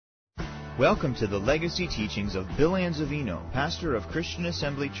Welcome to the legacy teachings of Bill Anzavino, pastor of Christian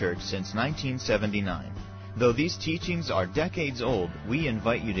Assembly Church since 1979. Though these teachings are decades old, we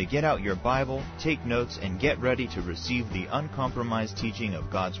invite you to get out your Bible, take notes, and get ready to receive the uncompromised teaching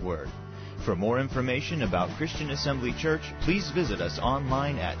of God's Word. For more information about Christian Assembly Church, please visit us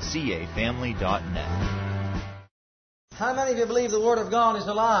online at cafamily.net. How many of you believe the Word of God is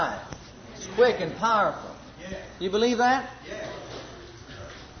alive? It's quick and powerful. You believe that?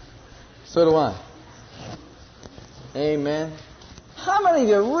 So do I. Amen. How many of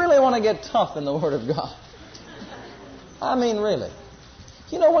you really want to get tough in the Word of God? I mean, really.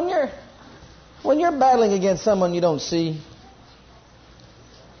 You know, when you're battling against someone you don't see,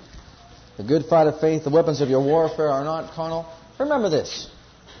 the good fight of faith, the weapons of your warfare are not carnal. Remember this.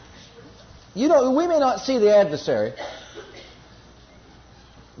 You know, we may not see the adversary,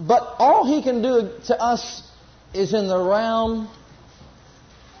 but all he can do to us is in the realm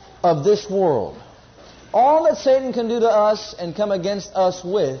of this world. All that Satan can do to us and come against us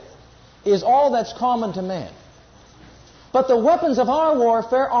with is all that's common to man. But the weapons of our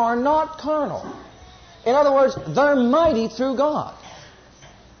warfare are not carnal. In other words, they're mighty through God.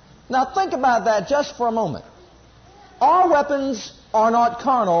 Now think about that just for a moment. Our weapons are not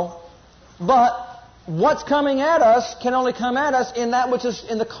carnal, but what's coming at us can only come at us in that which is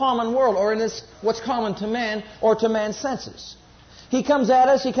in the common world, or in this what's common to man or to man's senses. He comes at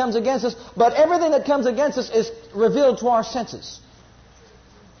us, he comes against us, but everything that comes against us is revealed to our senses.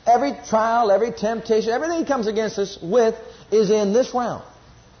 Every trial, every temptation, everything he comes against us with is in this realm.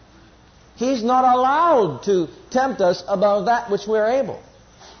 He's not allowed to tempt us above that which we're able.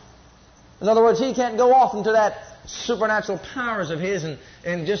 In other words, he can't go off into that supernatural powers of his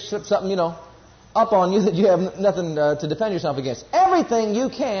and just slip something, up on you that you have nothing to defend yourself against. Everything you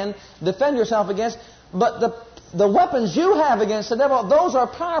can defend yourself against, but the weapons you have against the devil, those are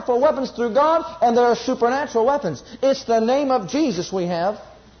powerful weapons through God, and they're supernatural weapons. It's the name of Jesus we have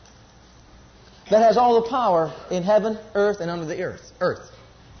that has all the power in heaven, earth, and under the earth.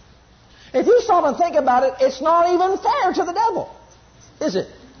 If you stop and think about it, it's not even fair to the devil, is it?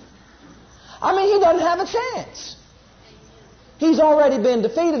 I mean, he doesn't have a chance. He's already been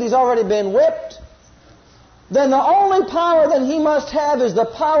defeated. He's already been whipped. Then the only power that he must have is the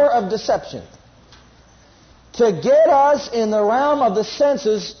power of deception. To get us in the realm of the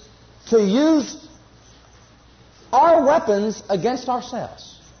senses to use our weapons against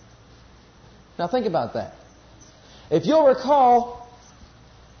ourselves. Now think about that. If you'll recall,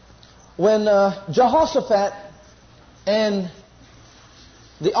 when Jehoshaphat and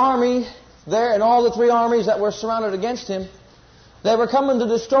the army there and all the three armies that were surrounded against him, they were coming to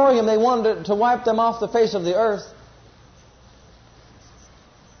destroy him. They wanted to wipe them off the face of the earth.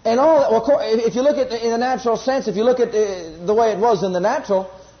 And all that, well, if you look at it in the natural sense, if you look at the way it was in the natural,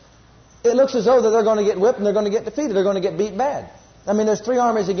 it looks as though that they're going to get whipped and they're going to get defeated. They're going to get beat bad. I mean, there's three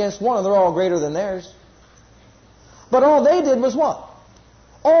armies against one, and they're all greater than theirs. But all they did was what?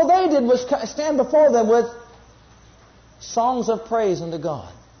 All they did was stand before them with songs of praise unto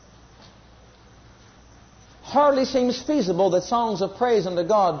God. Hardly seems feasible that songs of praise unto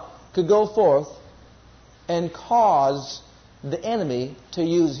God could go forth and cause the enemy to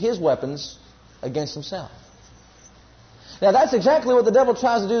use his weapons against himself. Now that's exactly what the devil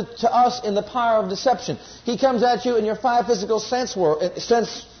tries to do to us in the power of deception. He comes at you in your five physical sense world, and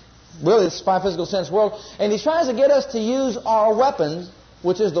he tries to get us to use our weapons,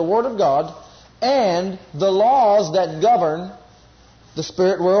 which is the Word of God, and the laws that govern the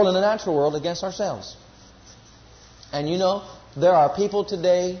spirit world and the natural world against ourselves. And there are people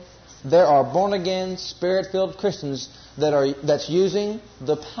today, there are born-again, Spirit-filled Christians that's using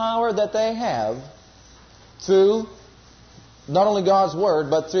the power that they have through not only God's Word,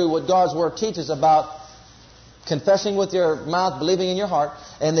 but through what God's Word teaches about confessing with your mouth, believing in your heart.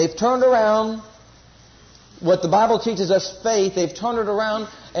 And they've turned around what the Bible teaches us, faith. They've turned it around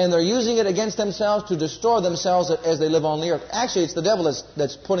and they're using it against themselves to destroy themselves as they live on the earth. Actually, it's the devil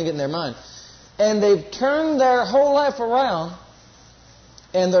that's putting it in their mind. And they've turned their whole life around,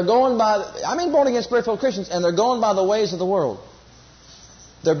 and they're going born-again, Spirit-filled Christians, and they're going by the ways of the world.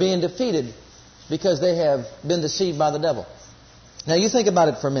 They're being defeated because they have been deceived by the devil. Now you think about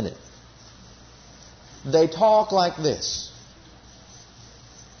it for a minute. They talk like this.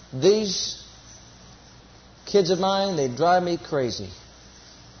 These kids of mine, they drive me crazy.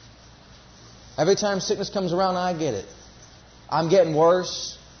 Every time sickness comes around, I get it. I'm getting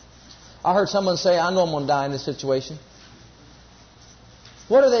worse. I heard someone say, I know I'm going to die in this situation.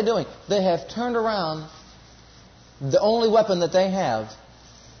 What are they doing? They have turned around the only weapon that they have,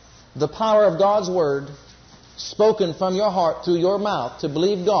 the power of God's Word, spoken from your heart through your mouth to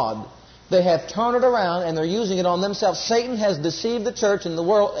believe God, They have turned it around and they're using it on themselves. Satan has deceived the church and the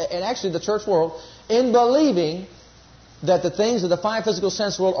world, and actually the church world, in believing that the things of the five physical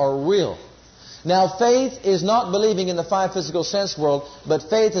sense world are real. Now, faith is not believing in the five physical sense world, but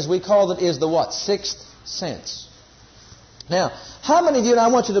faith, as we call it, is the what? Sixth sense. Now, how many of you, and I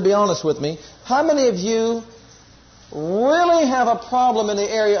want you to be honest with me, how many of you really have a problem in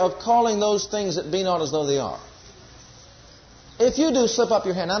the area of calling those things that be not as though they are? If you do, slip up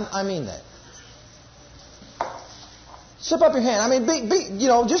your hand. I mean that. Slip up your hand. I mean,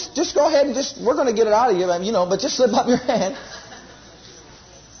 just go ahead and we're going to get it out of you, but just slip up your hand.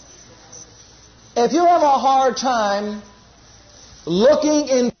 If you have a hard time looking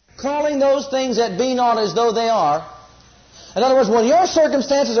in calling those things that be not as though they are, in other words, when your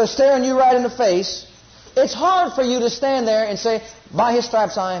circumstances are staring you right in the face, it's hard for you to stand there and say, by His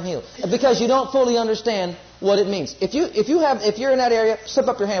stripes I am healed, because you don't fully understand what it means. If you're in that area, slip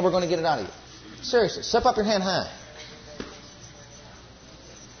up your hand. We're going to get it out of you. Seriously, slip up your hand high.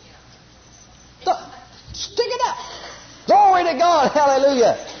 Stick it up. Glory to God.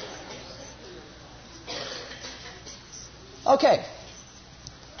 Hallelujah. Okay.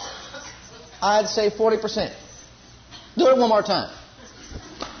 I'd say 40%. Do it one more time.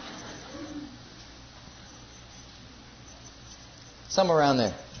 Somewhere around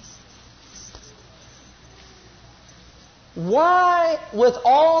there. Why, with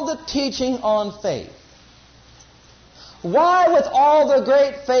all the teaching on faith, why, with all the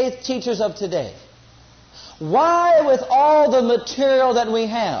great faith teachers of today, why, with all the material that we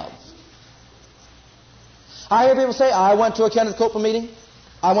have, I hear people say, I went to a Kenneth Copeland meeting,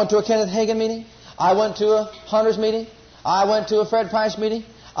 I went to a Kenneth Hagin meeting, I went to a Hunter's meeting, I went to a Fred Price meeting,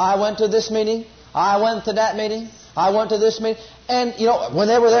 I went to this meeting, I went to that meeting, I went to this meeting. And, when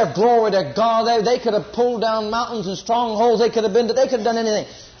they were there, glory to God, they could have pulled down mountains and strongholds. They could have done anything.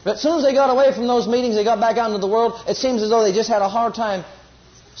 But as soon as they got away from those meetings, they got back out into the world, it seems as though they just had a hard time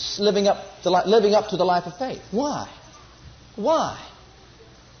living up to the life of faith. Why? Why?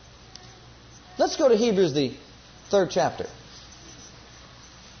 Let's go to Hebrews, the 3rd chapter.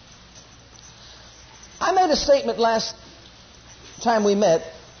 I made a statement last time we met,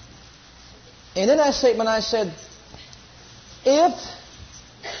 and in that statement I said, if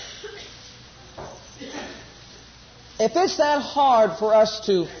it's that hard for us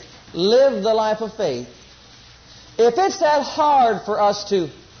to live the life of faith, if it's that hard for us to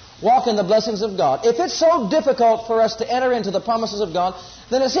walk in the blessings of God, if it's so difficult for us to enter into the promises of God,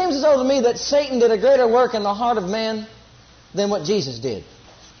 then it seems as though to me that Satan did a greater work in the heart of man than what Jesus did.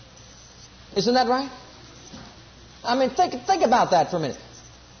 Isn't that right? I mean, think about that for a minute.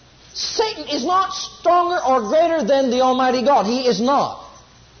 Satan is not stronger or greater than the Almighty God. He is not.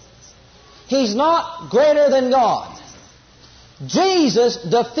 He's not greater than God. Jesus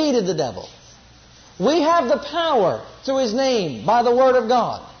defeated the devil. We have the power through His name, by the Word of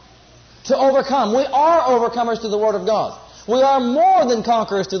God, to overcome. We are overcomers through the Word of God. We are more than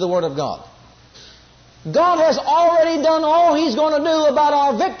conquerors through the Word of God. God has already done all He's going to do about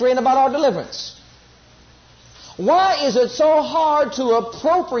our victory and about our deliverance. Why is it so hard to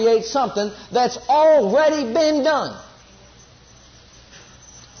appropriate something that's already been done?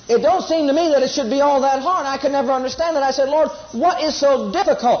 It don't seem to me that it should be all that hard. I could never understand that. I said, Lord, what is so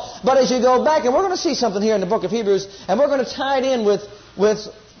difficult? But as you go back, and we're going to see something here in the book of Hebrews, and we're going to tie it in with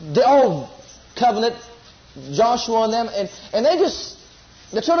the old covenant, Joshua and them, and they just,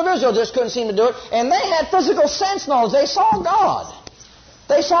 the children of Israel just couldn't seem to do it, and they had physical sense knowledge. They saw God.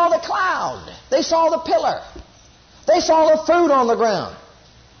 They saw the cloud. They saw the pillar. They saw the fruit on the ground.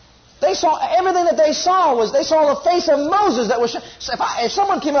 They saw everything that they saw they saw the face of Moses that was. If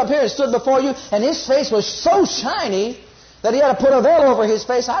someone came up here and stood before you and his face was so shiny that he had to put a veil over his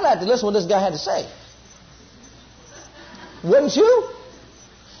face, I'd like to listen to what this guy had to say. Wouldn't you?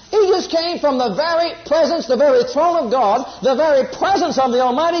 He just came from the very presence, the very throne of God, the very presence of the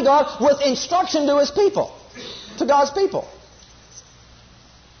Almighty God with instruction to His people, to God's people.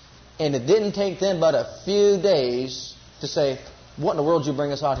 And it didn't take them but a few days to say, what in the world did you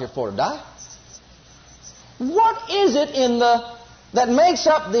bring us out here for, to die? What is it that makes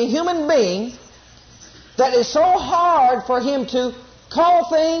up the human being that is so hard for him to call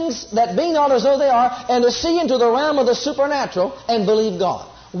things that be not as though they are and to see into the realm of the supernatural and believe God?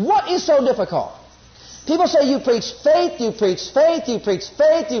 What is so difficult? People say you preach faith, you preach faith, you preach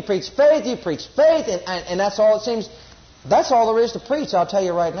faith, you preach faith, you preach faith, and that's all it seems. That's all there is to preach, I'll tell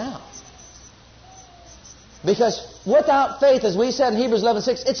you right now. Because without faith, as we said in Hebrews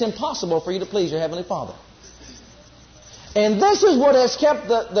 11:6, it's impossible for you to please your Heavenly Father. And this is what has kept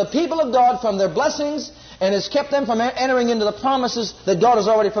the people of God from their blessings and has kept them from entering into the promises that God has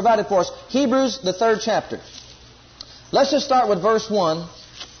already provided for us. Hebrews, the 3rd chapter. Let's just start with verse 1.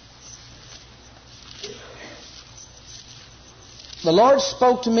 The Lord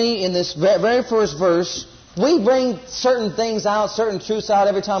spoke to me in this very first verse. We bring certain things out, certain truths out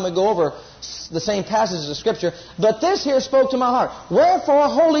every time we go over the same passages of Scripture. But this here spoke to my heart. Wherefore,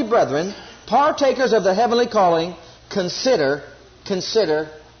 holy brethren, partakers of the heavenly calling, consider.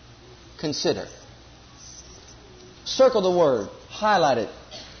 Circle the word. Highlight it.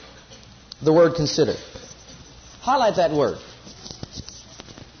 The word consider. Highlight that word.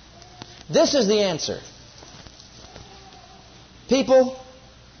 This is the answer. People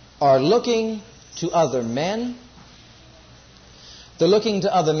are looking to other men. They're looking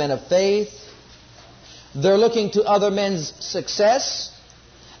to other men of faith. They're looking to other men's success.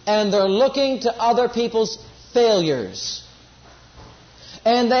 And they're looking to other people's failures.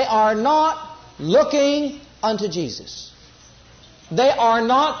 And they are not looking unto Jesus. They are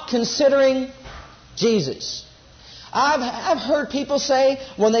not considering Jesus. I've heard people say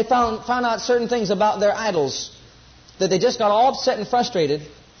when they found out certain things about their idols that they just got all upset and frustrated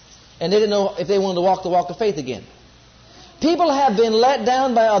and they didn't know if they wanted to walk the walk of faith again. People have been let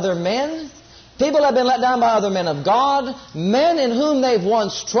down by other men. People have been let down by other men of God, men in whom they've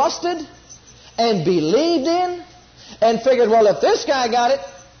once trusted and believed in, and figured, well, if this guy got it,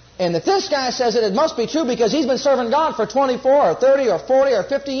 and if this guy says it, it must be true because he's been serving God for 24 or 30 or 40 or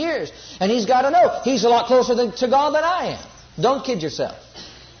 50 years. And he's got to know he's a lot closer to God than I am. Don't kid yourself.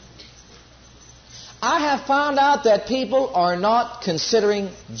 I have found out that people are not considering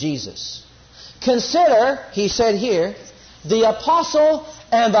Jesus. Consider, he said here, the apostle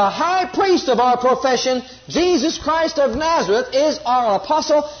and the high priest of our profession, Jesus Christ of Nazareth, is our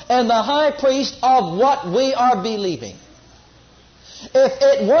apostle and the high priest of what we are believing. If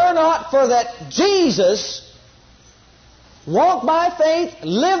it were not for that Jesus walked by faith,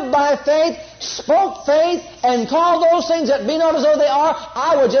 lived by faith, spoke faith, and called those things that be not as though they are,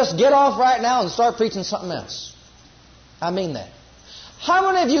 I would just get off right now and start preaching something else. I mean that.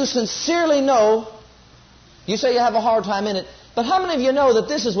 How many of you sincerely know, you say you have a hard time in it, but how many of you know that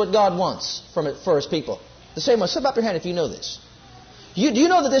this is what God wants for His people? The same way, slip up your hand if you know this. Do you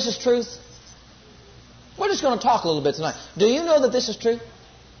know that this is truth? We're just going to talk a little bit tonight. Do you know that this is true?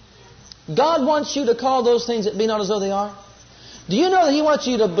 God wants you to call those things that be not as though they are. Do you know that He wants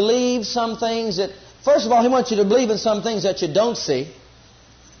you to believe some things that... First of all, He wants you to believe in some things that you don't see.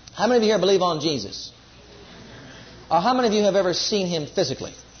 How many of you here believe on Jesus? Or how many of you have ever seen Him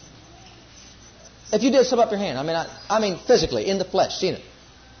physically? If you did, slip up your hand. I mean physically, in the flesh, seen it.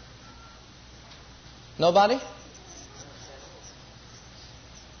 Nobody?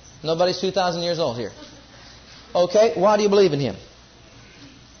 Nobody's 2,000 years old here. Okay, why do you believe in Him?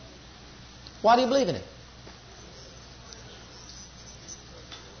 Why do you believe in Him?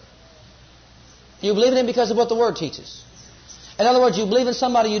 You believe in Him because of what the Word teaches. In other words, you believe in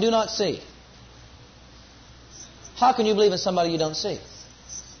somebody you do not see. How can you believe in somebody you don't see?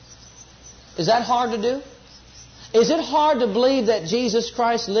 Is that hard to do? Is it hard to believe that Jesus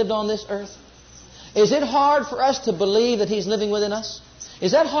Christ lived on this earth? Is it hard for us to believe that He's living within us?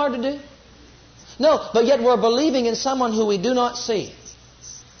 Is that hard to do? No, but yet we're believing in someone who we do not see.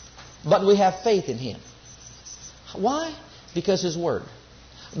 But we have faith in Him. Why? Because His Word.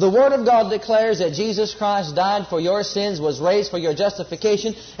 The Word of God declares that Jesus Christ died for your sins, was raised for your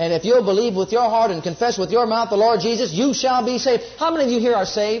justification, and if you'll believe with your heart and confess with your mouth the Lord Jesus, you shall be saved. How many of you here are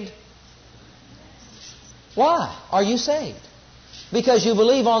saved? Why are you saved? Because you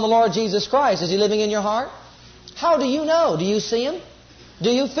believe on the Lord Jesus Christ. Is He living in your heart? How do you know? Do you see Him?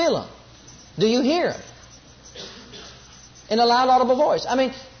 Do you feel Him? Do you hear Him? In a loud, audible voice.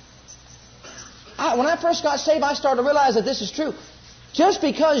 when I first got saved, I started to realize that this is true. Just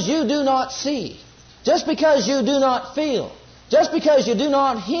because you do not see, just because you do not feel, just because you do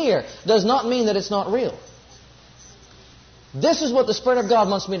not hear, does not mean that it's not real. This is what the Spirit of God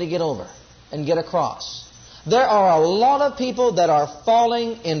wants me to get over and get across. There are a lot of people that are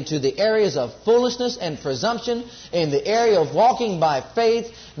falling into the areas of foolishness and presumption, in the area of walking by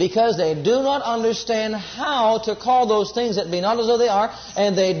faith, because they do not understand how to call those things that be not as though they are,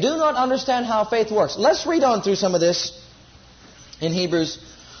 and they do not understand how faith works. Let's read on through some of this in Hebrews.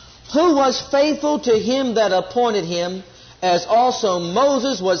 Who was faithful to Him that appointed him, as also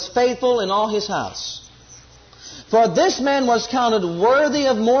Moses was faithful in all his house. For this man was counted worthy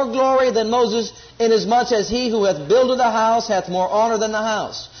of more glory than Moses, inasmuch as he who hath builded a house hath more honor than the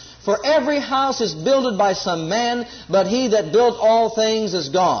house. For every house is builded by some man, but he that built all things is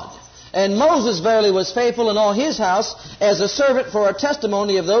God. And Moses verily was faithful in all his house as a servant for a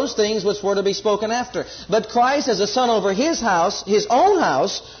testimony of those things which were to be spoken after. But Christ as a son over his house, his own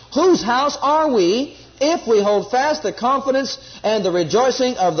house, whose house are we, if we hold fast the confidence and the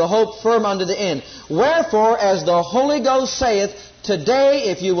rejoicing of the hope firm unto the end. Wherefore, as the Holy Ghost saith,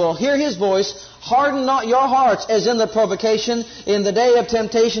 today, if you will hear His voice, harden not your hearts as in the provocation, in the day of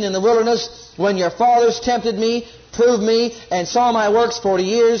temptation in the wilderness, when your fathers tempted me, proved me, and saw my works 40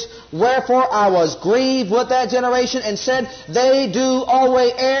 years. Wherefore I was grieved with that generation, and said, they do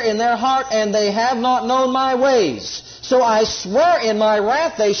always err in their heart, and they have not known my ways. So I swear in my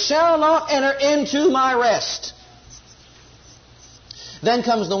wrath, they shall not enter into my rest. Then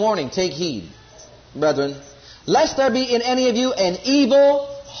comes the warning, take heed, brethren, lest there be in any of you an evil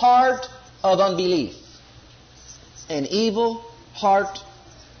heart of unbelief. An evil heart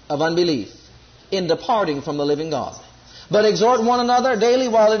of unbelief in departing from the living God. But exhort one another daily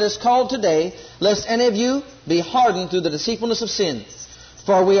while it is called today, lest any of you be hardened through the deceitfulness of sin.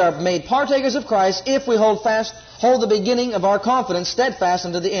 For we are made partakers of Christ if we hold the beginning of our confidence steadfast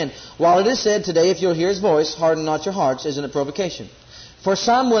unto the end. While it is said today, if you'll hear His voice, harden not your hearts, as in a provocation. For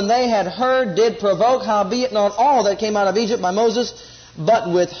some, when they had heard, did provoke, howbeit not all that came out of Egypt by Moses,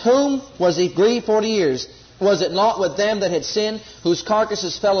 but with whom was He grieved 40 years? Was it not with them that had sinned, whose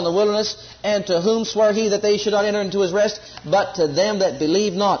carcasses fell in the wilderness, and to whom sware He that they should not enter into His rest, but to them that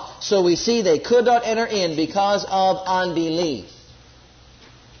believed not? So we see they could not enter in because of unbelief.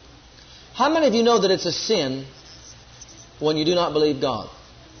 How many of you know that it's a sin when you do not believe God?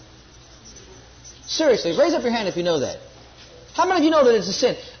 Seriously, raise up your hand if you know that. How many of you know that it's a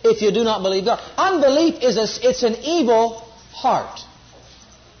sin if you do not believe God? Unbelief it's an evil heart.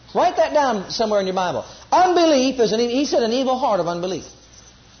 Write that down somewhere in your Bible. Unbelief is He said an evil heart of unbelief.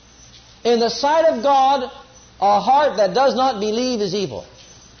 In the sight of God, a heart that does not believe is evil.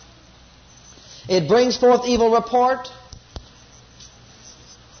 It brings forth evil report.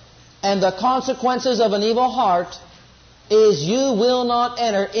 And the consequences of an evil heart is you will not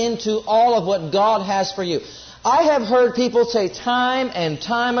enter into all of what God has for you. I have heard people say time and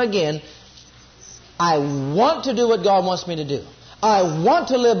time again, I want to do what God wants me to do. I want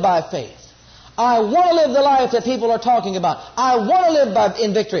to live by faith. I want to live the life that people are talking about. I want to live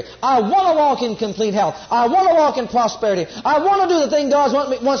in victory. I want to walk in complete health. I want to walk in prosperity. I want to do the thing God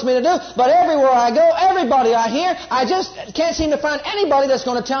wants me to do. But everywhere I go, everybody I hear, I just can't seem to find anybody that's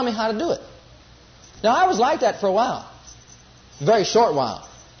going to tell me how to do it. Now, I was like that for a while. A very short while.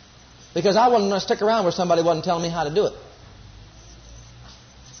 Because I wasn't going to stick around where somebody wasn't telling me how to do it.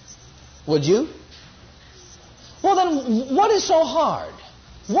 Would you? Well, then, what is so hard?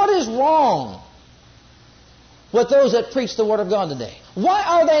 What is wrong with those that preach the Word of God today? Why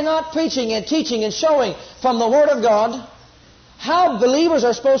are they not preaching and teaching and showing from the Word of God how believers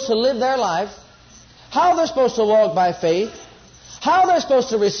are supposed to live their life, how they're supposed to walk by faith, how they're supposed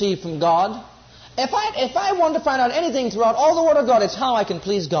to receive from God? If I wanted to find out anything throughout all the Word of God, it's how I can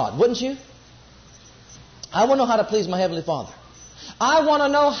please God, wouldn't you? I want to know how to please my Heavenly Father. I want to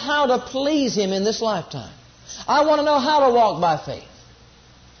know how to please Him in this lifetime. I want to know how to walk by faith.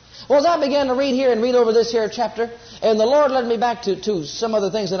 Well, as I began to read here and read over this here chapter, and the Lord led me back to some other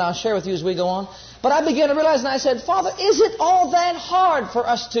things that I'll share with you as we go on, but I began to realize, and I said, Father, is it all that hard for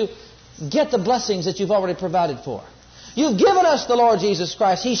us to get the blessings that You've already provided for? You've given us the Lord Jesus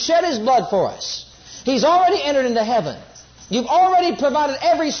Christ. He shed His blood for us. He's already entered into heaven. You've already provided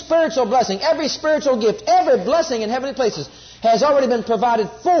every spiritual blessing, every spiritual gift, every blessing in heavenly places has already been provided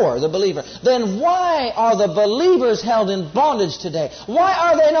for the believer. Then why are the believers held in bondage today? Why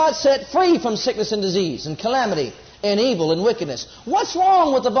are they not set free from sickness and disease and calamity and evil and wickedness? What's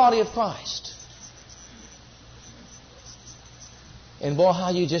wrong with the body of Christ? And boy, how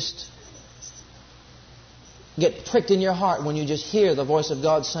you just get pricked in your heart when you just hear the voice of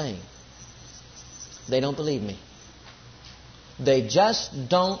God saying, they don't believe me. They just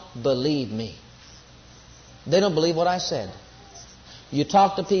don't believe me. They don't believe what I said. You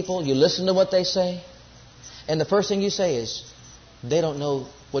talk to people, you listen to what they say, and the first thing you say is, they don't know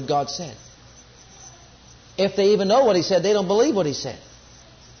what God said. If they even know what He said, they don't believe what He said.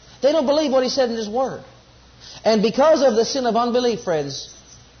 They don't believe what He said in His Word. And because of the sin of unbelief, friends,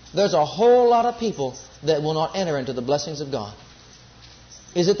 there's a whole lot of people that will not enter into the blessings of God.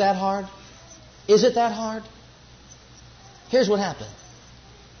 Is it that hard? Is it that hard? Here's what happened.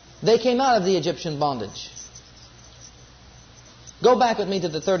 They came out of the Egyptian bondage. Go back with me to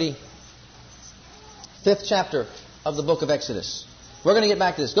the 35th chapter of the book of Exodus. We're going to get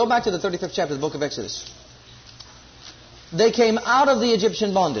back to this. Go back to the 35th chapter of the book of Exodus. They came out of the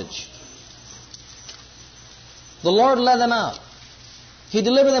Egyptian bondage. The Lord led them out. He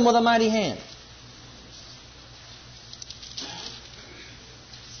delivered them with a mighty hand.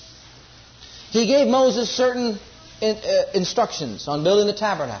 He gave Moses certain instructions on building the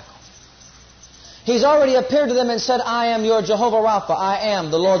tabernacle. He's already appeared to them and said, I am your Jehovah Rapha. I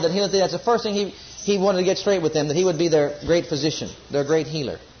am the Lord that healeth thee. That's the first thing he wanted to get straight with them, that He would be their great physician, their great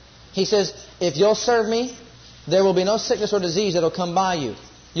healer. He says, if you'll serve me, there will be no sickness or disease that will come by you.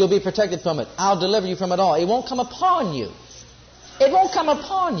 You'll be protected from it. I'll deliver you from it all. It won't come upon you. It won't come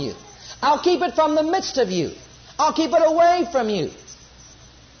upon you. I'll keep it from the midst of you. I'll keep it away from you.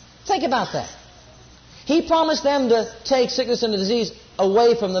 Think about that. He promised them to take sickness and disease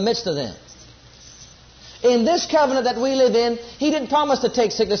away from the midst of them. In this covenant that we live in, He didn't promise to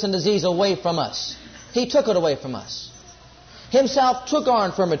take sickness and disease away from us. He took it away from us. Himself took our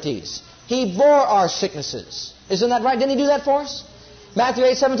infirmities. He bore our sicknesses. Isn't that right? Didn't He do that for us? Matthew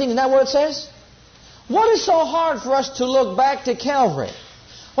 8:17, isn't that what it says? What is so hard for us to look back to Calvary?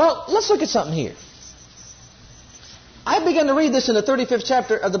 Well, let's look at something here. I began to read this in the 35th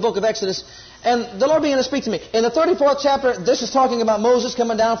chapter of the book of Exodus, and the Lord began to speak to me. In the 34th chapter, this is talking about Moses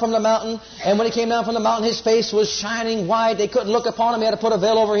coming down from the mountain, and when he came down from the mountain, his face was shining white. They couldn't look upon him. He had to put a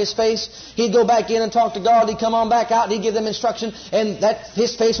veil over his face. He'd go back in and talk to God. He'd come on back out, and he'd give them instruction, and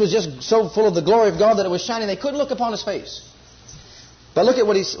his face was just so full of the glory of God that it was shining. They couldn't look upon his face. But look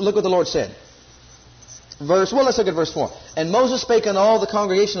what the Lord said. Let's look at verse 4. And Moses spake unto all the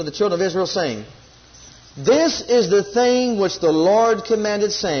congregation of the children of Israel, saying, This is the thing which the Lord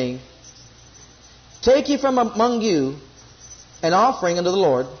commanded, saying, Take ye from among you an offering unto the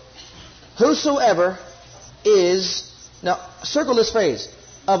Lord, whosoever is, now circle this phrase,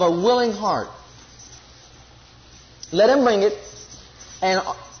 of a willing heart. Let him bring it,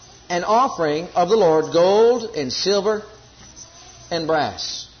 an offering of the Lord, gold and silver and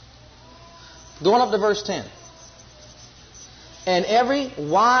brass. Going up to verse 10. And every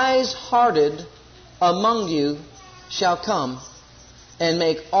wise-hearted among you shall come and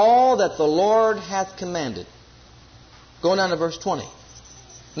make all that the Lord hath commanded. Going down to verse 20.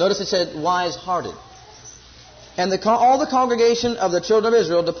 Notice it said wise-hearted. And all the congregation of the children of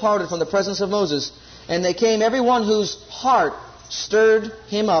Israel departed from the presence of Moses, and they came, every one whose heart stirred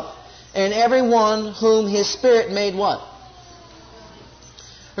him up, and every one whom his spirit made what?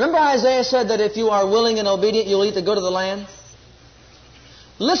 Remember Isaiah said that if you are willing and obedient, you'll eat the good of the land?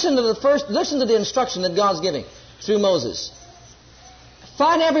 Listen to the instruction that God's giving through Moses.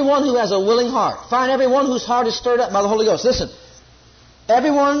 Find everyone who has a willing heart. Find everyone whose heart is stirred up by the Holy Ghost. Listen.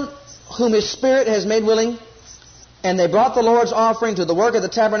 Everyone whom his spirit has made willing, and they brought the Lord's offering to the work of the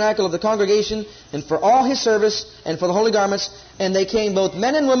tabernacle of the congregation, and for all his service, and for the holy garments, and they came both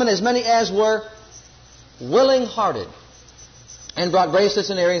men and women, as many as were willing-hearted, and brought bracelets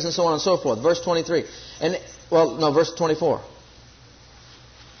and earrings and so on and so forth. Verse 23. Verse 24.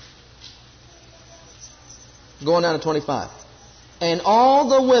 Going down to 25. And all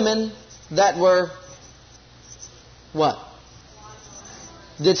the women that were, what?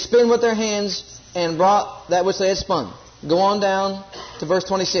 Did spin with their hands and brought that which they had spun. Go on down to verse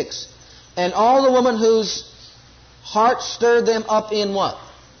 26. And all the women whose heart stirred them up in what?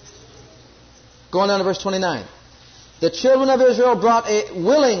 Going down to verse 29. The children of Israel brought a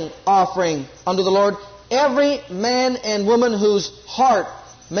willing offering unto the Lord, every man and woman whose heart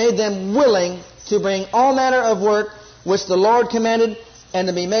made them willing to bring all manner of work which the Lord commanded, and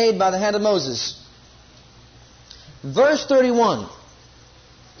to be made by the hand of Moses. Verse 31.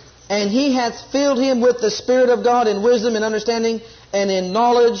 And he hath filled him with the Spirit of God in wisdom and understanding, and in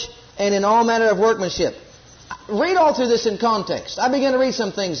knowledge, and in all manner of workmanship. Read all through this in context. I begin to read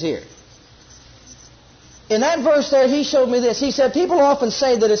some things here. In that verse there, he showed me this. He said, people often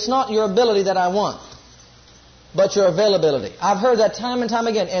say that it's not your ability that I want, but your availability. I've heard that time and time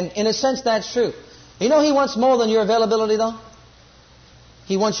again, and in a sense that's true. You know He wants more than your availability, though?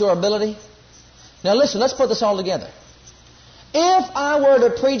 He wants your ability. Now listen, let's put this all together. If I were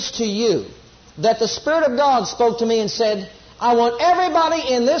to preach to you that the Spirit of God spoke to me and said, I want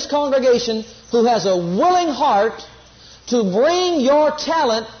everybody in this congregation who has a willing heart to bring your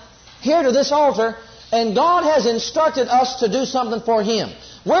talent here to this altar, and God has instructed us to do something for Him.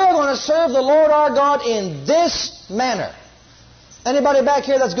 We're going to serve the Lord our God in this manner. Anybody back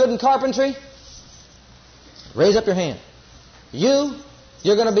here that's good in carpentry? Raise up your hand. You're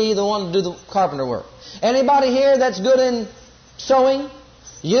going to be the one to do the carpenter work. Anybody here that's good in sewing?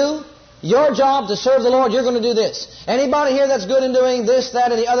 Your job to serve the Lord, you're going to do this. Anybody here that's good in doing this,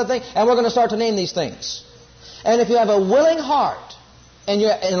 that, and the other thing? And we're going to start to name these things. And if you have a willing heart, and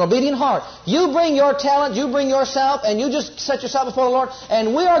you're an obedient heart, you bring your talent, you bring yourself, and you just set yourself before the Lord,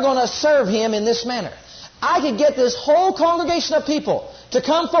 and we are going to serve Him in this manner. I could get this whole congregation of people to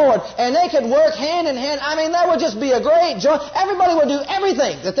come forward and they could work hand in hand. I mean, that would just be a great joy. Everybody would do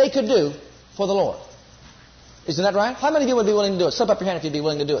everything that they could do for the Lord. Isn't that right? How many of you would be willing to do it? Slip up your hand if you'd be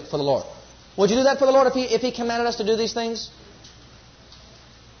willing to do it for the Lord. Would you do that for the Lord if He commanded us to do these things?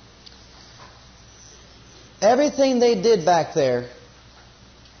 Everything they did back there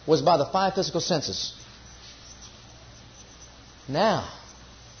was by the 5 physical senses. Now,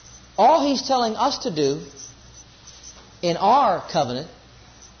 all He's telling us to do in our covenant,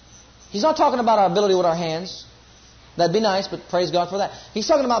 He's not talking about our ability with our hands. That'd be nice, but praise God for that. He's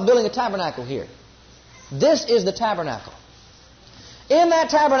talking about building a tabernacle here. This is the tabernacle. In that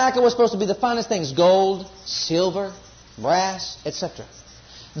tabernacle was supposed to be the finest things: gold, silver, brass, etc.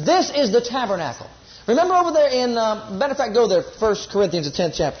 This is the tabernacle. Remember over there in, matter of fact, go there, 1 Corinthians, the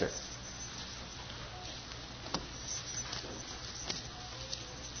 10th chapter.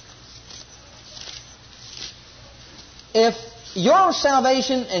 If your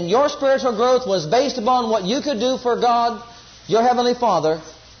salvation and your spiritual growth was based upon what you could do for God, your Heavenly Father,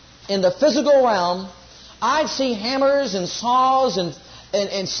 in the physical realm, I'd see hammers and saws and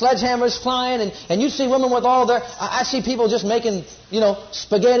sledgehammers flying, and you'd see women with all their... I see people just making,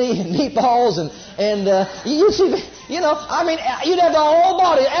 spaghetti and meatballs, and you'd see, you'd have the whole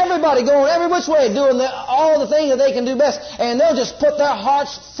body, everybody going every which way, doing all the things that they can do best, and they'll just put their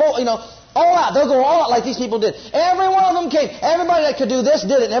hearts full, all out. They'll go all out like these people did. Every one of them came. Everybody that could do this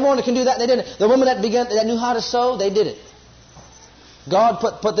did it, and everyone that can do that, they did it. The women that knew how to sew, they did it. God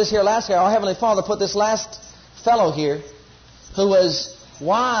put this here last year. Our Heavenly Father put this last fellow here who was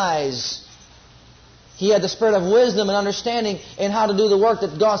wise. He had the spirit of wisdom and understanding in how to do the work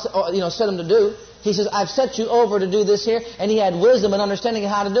that God set him to do. He says, I've set you over to do this here. And he had wisdom and understanding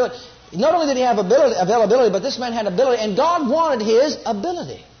of how to do it. Not only did he have availability, but this man had ability. And God wanted his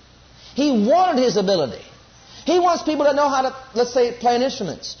ability. He wanted his ability. He wants people that know how to, let's say, play an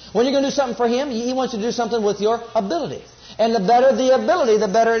instrument. When you're going to do something for Him, He wants you to do something with your ability. And the better the ability, the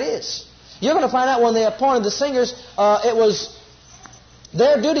better it is. You're going to find out when they appointed the singers, it was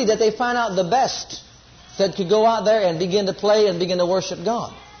their duty that they find out the best that could go out there and begin to play and begin to worship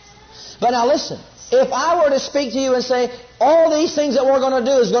God. But now listen, if I were to speak to you and say, all these things that we're going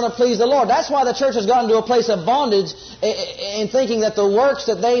to do is going to please the Lord. That's why the church has gotten to a place of bondage in thinking that the works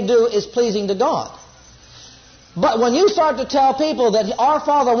that they do is pleasing to God. But when you start to tell people that our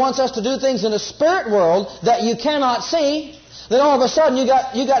Father wants us to do things in the spirit world that you cannot see, then all of a sudden you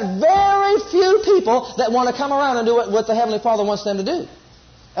got very few people that want to come around and do what the Heavenly Father wants them to do.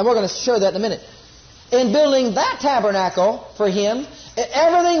 And we're going to show that in a minute. In building that tabernacle for Him,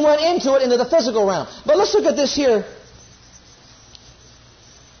 everything went into it, into the physical realm. But let's look at this here.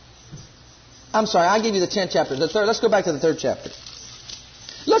 I'm sorry, I'll give you the 10th chapter. Let's go back to the 3rd chapter.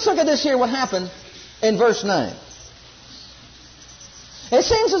 Let's look at this here, what happened in verse 9. It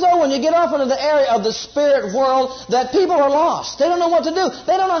seems as though when you get off into the area of the spirit world that people are lost. They don't know what to do.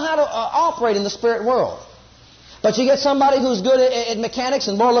 They don't know how to operate in the spirit world. But you get somebody who's good at mechanics,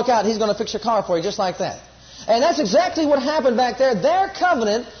 and boy, look out, he's going to fix your car for you just like that. And that's exactly what happened back there. Their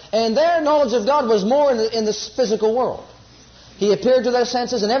covenant and their knowledge of God was more in the physical world. He appeared to their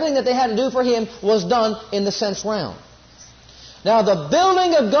senses, and everything that they had to do for Him was done in the sense realm. Now, the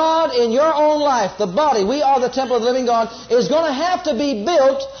building of God in your own life, the body, we are the temple of the living God, is going to have to be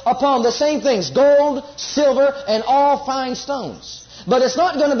built upon the same things: gold, silver, and all fine stones. But it's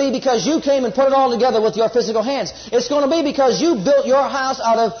not going to be because you came and put it all together with your physical hands. It's going to be because you built your house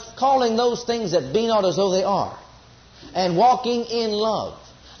out of calling those things that be not as though they are, and walking in love.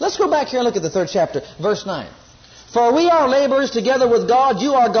 Let's go back here and look at the 3rd chapter, verse 9. For we are laborers together with God.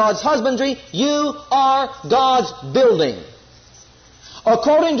 You are God's husbandry. You are God's building.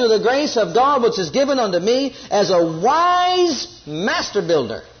 According to the grace of God which is given unto me as a wise master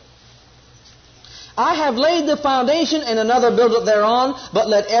builder. I have laid the foundation, and another buildeth thereon, but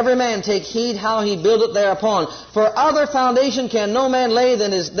let every man take heed how he buildeth thereupon. For other foundation can no man lay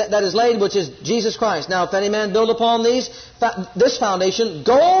than that is laid, which is Jesus Christ. Now if any man build upon this foundation,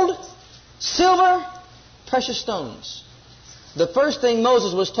 gold, silver, precious stones. The first thing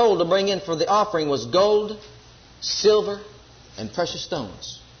Moses was told to bring in for the offering was gold, silver, and precious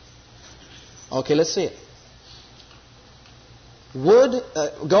stones. Okay, let's see it. Wood,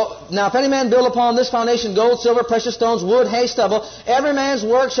 now if any man build upon this foundation gold, silver, precious stones, wood, hay, stubble, every man's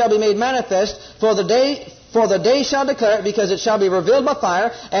work shall be made manifest, for the day For the day shall declare it, because it shall be revealed by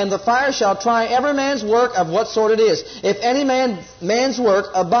fire, and the fire shall try every man's work of what sort it is. If any man's work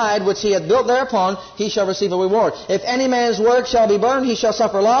abide which he hath built thereupon, he shall receive a reward. If any man's work shall be burned, he shall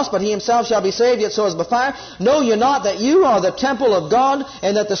suffer loss, but he himself shall be saved, yet so as by fire. Know ye not that you are the temple of God,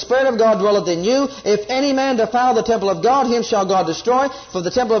 and that the Spirit of God dwelleth in you? If any man defile the temple of God, him shall God destroy. For the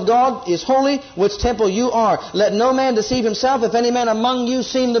temple of God is holy, which temple you are. Let no man deceive himself. If any man among you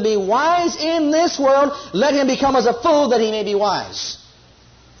seem to be wise in this world, let him become as a fool that he may be wise.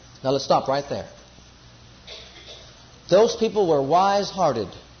 Now let's stop right there. Those people were wise-hearted.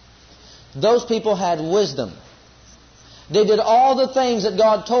 Those people had wisdom. They did all the things that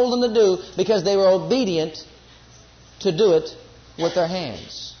God told them to do because they were obedient to do it with their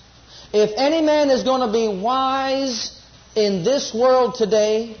hands. If any man is going to be wise in this world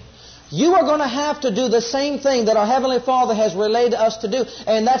today, you are going to have to do the same thing that our Heavenly Father has relayed to us to do.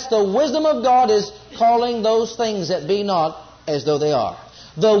 And that's the wisdom of God, is calling those things that be not as though they are.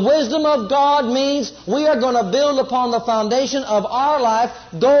 The wisdom of God means we are going to build upon the foundation of our life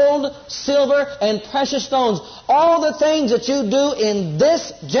gold, silver, and precious stones. All the things that you do in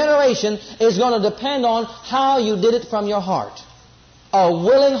this generation is going to depend on how you did it from your heart. A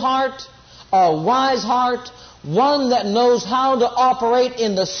willing heart, a wise heart, one that knows how to operate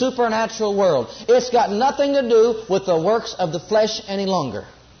in the supernatural world. It's got nothing to do with the works of the flesh any longer.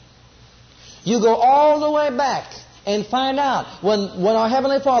 You go all the way back and find out when our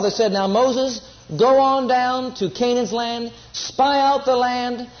Heavenly Father said, now Moses, go on down to Canaan's land, spy out the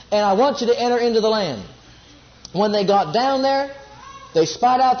land, and I want you to enter into the land. When they got down there, they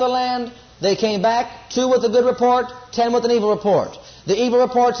spied out the land, they came back, 2 with a good report, 10 with an evil report. The evil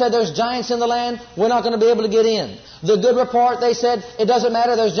report said there's giants in the land, we're not going to be able to get in. The good report, they said, it doesn't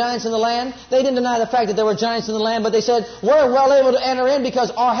matter, there's giants in the land. They didn't deny the fact that there were giants in the land, but they said, we're well able to enter in because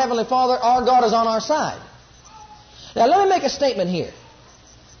our Heavenly Father, our God, is on our side. Now let me make a statement here.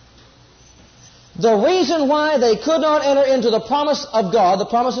 The reason why they could not enter into the promise of God, the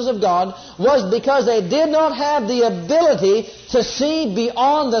promises of God, was because they did not have the ability to see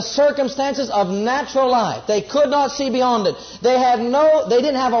beyond the circumstances of natural life. They could not see beyond it. They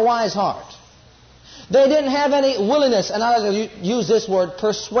didn't have a wise heart. They didn't have any willingness, and I like to use this word,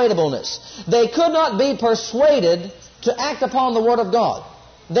 persuadableness. They could not be persuaded to act upon the Word of God.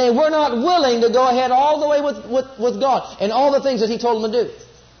 They were not willing to go ahead all the way with God and all the things that He told them to do.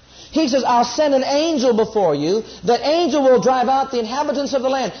 He says, I'll send an angel before you. That angel will drive out the inhabitants of the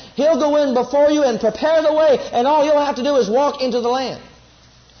land. He'll go in before you and prepare the way, and all you'll have to do is walk into the land.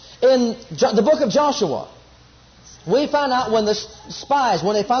 In the book of Joshua, we find out when the spies,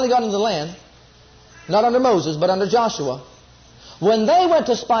 when they finally got into the land, not under Moses, but under Joshua, when they went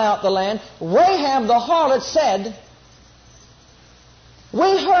to spy out the land, Rahab the harlot said,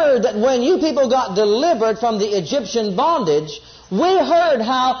 we heard that when you people got delivered from the Egyptian bondage, we heard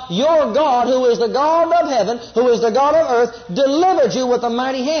how your God, who is the God of heaven, who is the God of earth, delivered you with a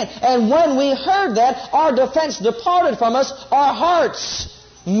mighty hand. And when we heard that, our defense departed from us, our hearts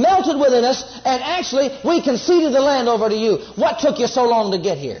melted within us, and actually we conceded the land over to you. What took you so long to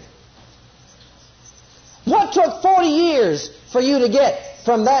get here? What took 40 years for you to get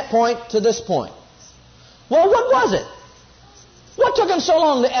from that point to this point? Well, what was it? What took them so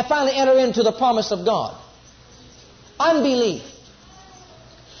long to finally enter into the promise of God? Unbelief.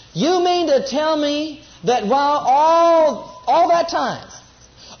 You mean to tell me that while all that time,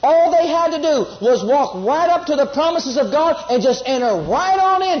 all they had to do was walk right up to the promises of God and just enter right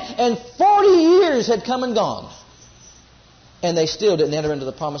on in, and 40 years had come and gone, and they still didn't enter into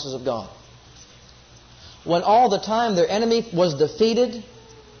the promises of God? When all the time their enemy was defeated,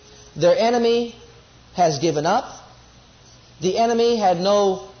 their enemy has given up, the enemy had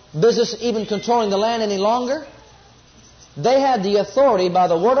no business even controlling the land any longer, they had the authority by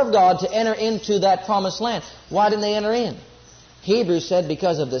the Word of God to enter into that promised land. Why didn't they enter in? Hebrews said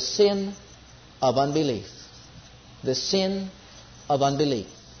because of the sin of unbelief. The sin of unbelief.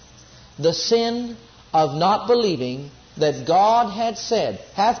 The sin of not believing that God had said.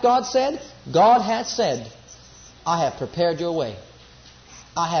 Hath God said? God hath said, I have prepared your way.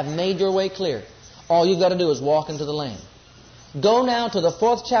 I have made your way clear. All you've got to do is walk into the land. Go now to the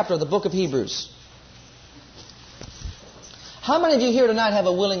 4th chapter of the book of Hebrews. How many of you here tonight have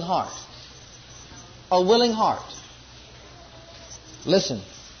a willing heart? A willing heart. Listen.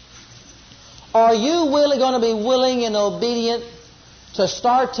 Are you really going to be willing and obedient to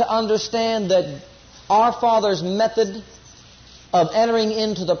start to understand that our Father's method of entering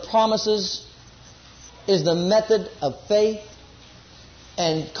into the promises is the method of faith,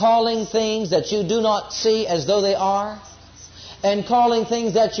 and calling things that you do not see as though they are, and calling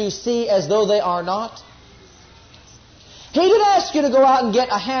things that you see as though they are not? He didn't ask you to go out and get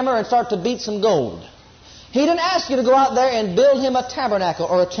a hammer and start to beat some gold. He didn't ask you to go out there and build Him a tabernacle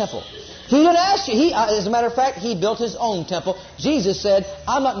or a temple. He didn't ask you. As a matter of fact, He built His own temple. Jesus said,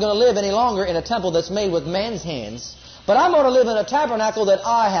 I'm not going to live any longer in a temple that's made with man's hands, but I'm going to live in a tabernacle that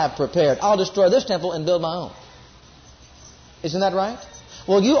I have prepared. I'll destroy this temple and build my own. Isn't that right?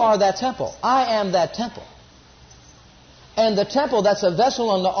 Well, you are that temple. I am that temple. And the temple that's a vessel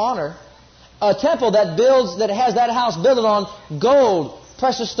unto honor, a temple that has that house built on gold,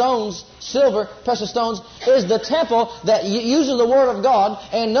 precious stones, silver, precious stones, is the temple that uses the Word of God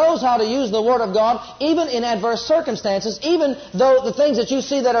and knows how to use the Word of God even in adverse circumstances, even though the things that you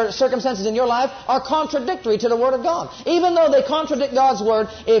see that are circumstances in your life are contradictory to the Word of God. Even though they contradict God's Word,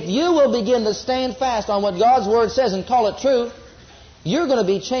 if you will begin to stand fast on what God's Word says and call it true, you're going to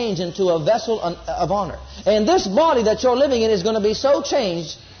be changed into a vessel of honor. And this body that you're living in is going to be so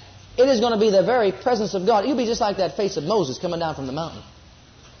changed, it is going to be the very presence of God. You'll be just like that face of Moses coming down from the mountain.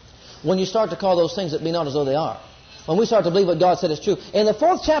 When you start to call those things that be not as though they are. When we start to believe what God said is true. In the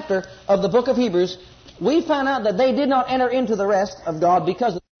 4th chapter of the book of Hebrews, we found out that they did not enter into the rest of God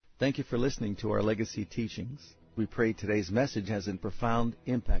because of... Thank you for listening to our legacy teachings. We pray today's message has a profound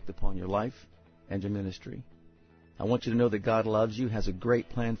impact upon your life and your ministry. I want you to know that God loves you, has a great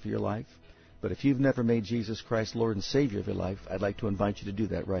plan for your life. But if you've never made Jesus Christ Lord and Savior of your life, I'd like to invite you to do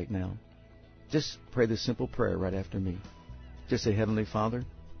that right now. Just pray this simple prayer right after me. Just say, Heavenly Father,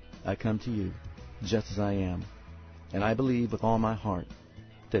 I come to you just as I am, and I believe with all my heart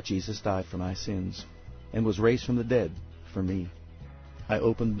that Jesus died for my sins and was raised from the dead for me. I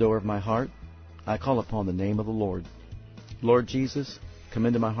open the door of my heart. I call upon the name of the Lord. Lord Jesus, come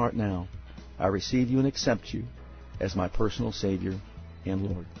into my heart now. I receive you and accept you as my personal Savior and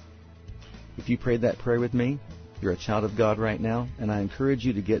Lord. If you prayed that prayer with me, you're a child of God right now, and I encourage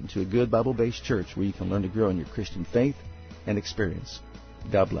you to get into a good Bible-based church where you can learn to grow in your Christian faith and experience.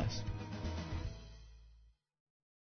 God bless.